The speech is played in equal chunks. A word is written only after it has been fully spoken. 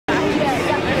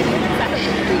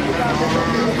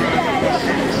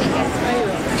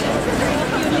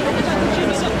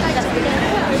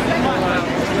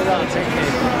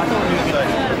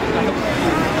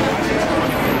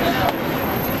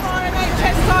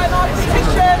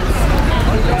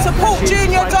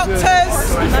Junior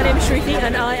doctors! My name is Shruti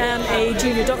and I am a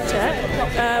junior doctor.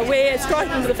 We're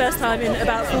striking for the first time in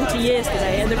about 40 years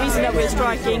today, and the reason that we're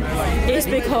striking is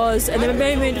because at the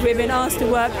moment we've been asked to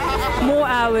work more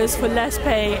hours for less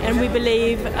pay, and we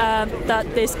believe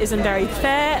that this isn't very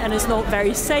fair and it's not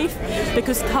very safe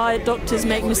because tired doctors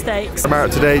make mistakes. I'm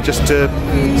out today just to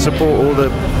support all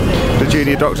the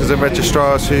junior doctors and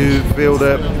registrars who feel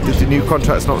that the new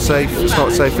contract's not safe. It's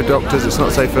not safe for doctors, it's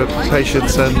not safe for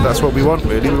patients, and that's what we want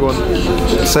really. We want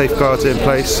safeguards in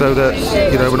place so that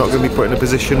we're not going to be put in a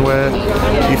position where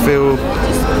you feel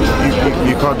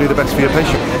you can't do the best for your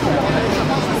patient.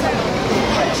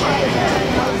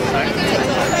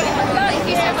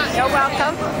 You're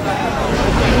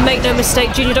welcome. Make no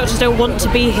mistake, junior doctors don't want to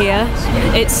be here.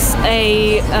 It's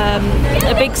a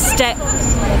big step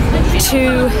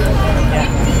to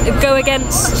go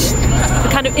against the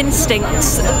kind of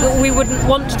instincts. We wouldn't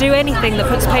want to do anything that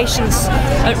puts patients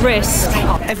at risk.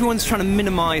 Everyone's trying to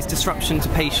minimise disruption to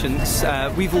patients.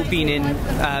 We've all been in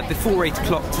before 8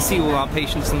 o'clock to see all our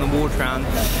patients on the ward round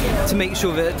to make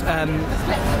sure that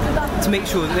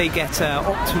they get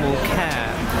optimal care.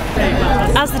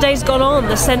 As the day's gone on,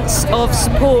 the sense of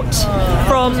support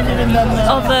from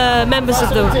other members of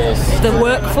the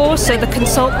workforce, so the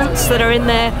consultants that are in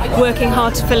there working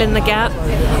hard to fill in the gap,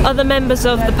 other members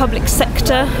of the public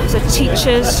sector, so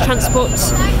teachers, transport,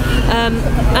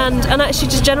 and actually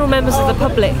just general members of the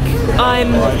public.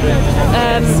 I'm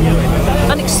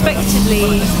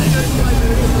unexpectedly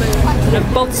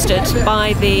bolstered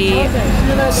by the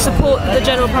support that the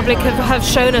general public have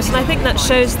shown us, and I think that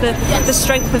shows the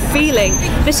strength of feeling.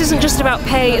 This isn't just about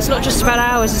pay, it's not just about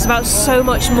hours, it's about so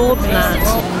much more than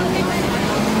that.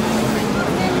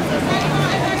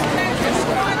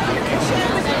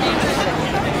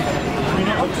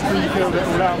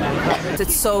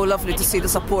 It's so lovely to see the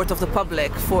support of the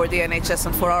public for the NHS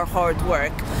and for our hard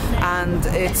work, and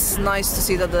it's nice to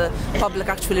see that the public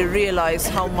actually realise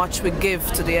how much we give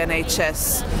to the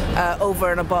NHS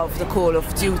over and above the call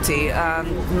of duty,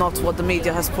 and not what the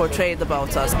media has portrayed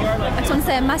about us. I just want to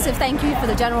say a massive thank you for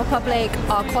the general public,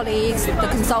 our colleagues, the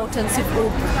consultants who've all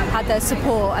had their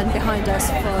support and behind us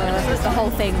for the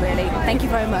whole thing really. Thank you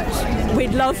very much.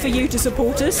 We'd love for you to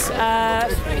support us.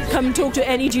 Come talk to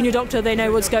any junior doctor, they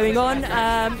know what's going on.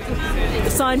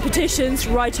 Sign petitions,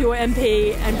 write to your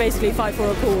MP, and basically fight for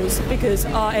a cause, because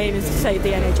our aim is to save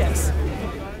the NHS.